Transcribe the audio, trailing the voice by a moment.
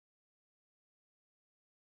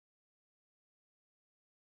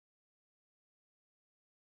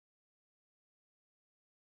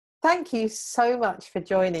Thank you so much for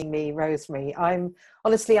joining me, Rosemary. I'm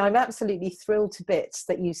absolutely thrilled to bits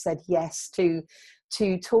that you said yes to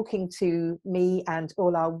talking to me and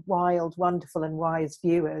all our wild, wonderful and wise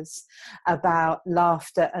viewers about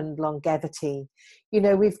laughter and longevity. You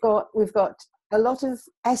know, we've got a lot of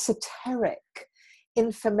esoteric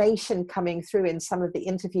information coming through in some of the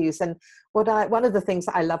interviews, and one of the things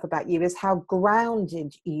that I love about you is how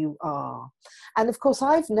grounded you are. And of course,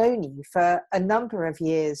 I've known you for a number of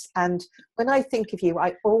years, and when I think of you,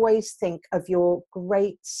 I always think of your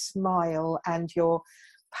great smile and your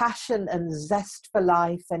passion and zest for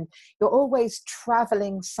life, and you're always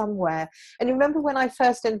traveling somewhere. And you remember when I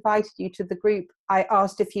first invited you to the group, I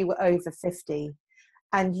asked if you were over 50,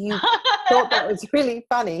 and you thought that was really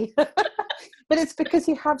funny. But it's because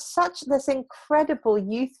you have such this incredible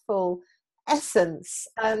youthful essence.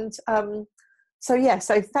 And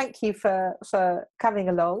so thank you for coming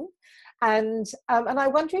along. And I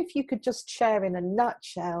wonder if you could just share in a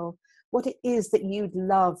nutshell what it is that you'd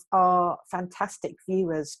love our fantastic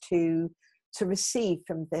viewers to receive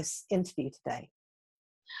from this interview today.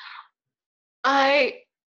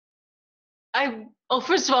 Well,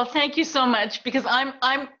 first of all, thank you so much, because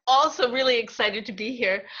I'm also really excited to be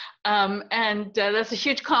here, and that's a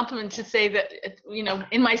huge compliment to say that, you know,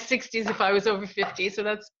 in my 60s if I was over 50, so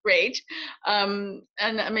that's great, and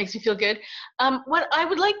that makes me feel good. What I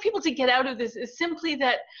would like people to get out of this is simply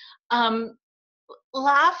that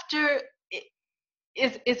laughter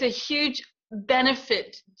is a huge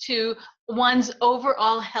benefit to one's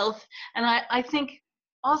overall health, and I think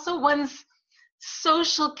also one's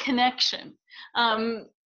social connection. And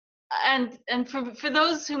for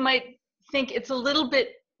those who might think it's a little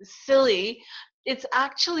bit silly, it's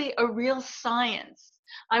actually a real science.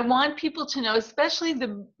 I want people to know, especially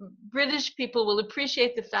the British people will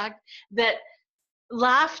appreciate the fact that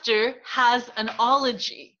laughter has an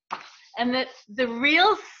ology, and that the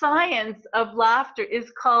real science of laughter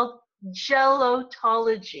is called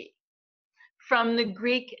gelotology, from the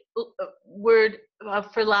Greek word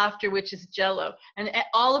for laughter, which is jello. And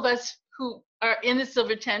all of us who are in the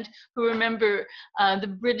silver tent who remember the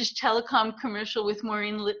British Telecom commercial with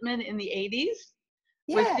Maureen Lipman in the 80s,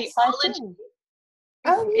 with the ology.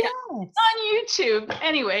 Oh, yeah, yes. it's on YouTube.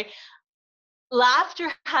 Anyway,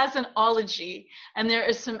 laughter has an ology, and there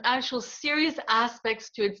are some actual serious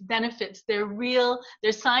aspects to its benefits. They're real,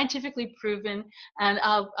 they're scientifically proven, and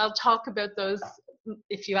I'll talk about those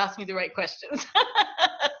if you ask me the right questions.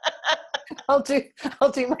 I'll do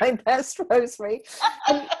my best, Rosemary.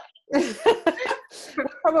 We're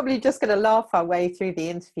probably just going to laugh our way through the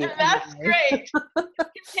interview. That's anyway. Great.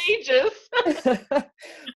 Contagious.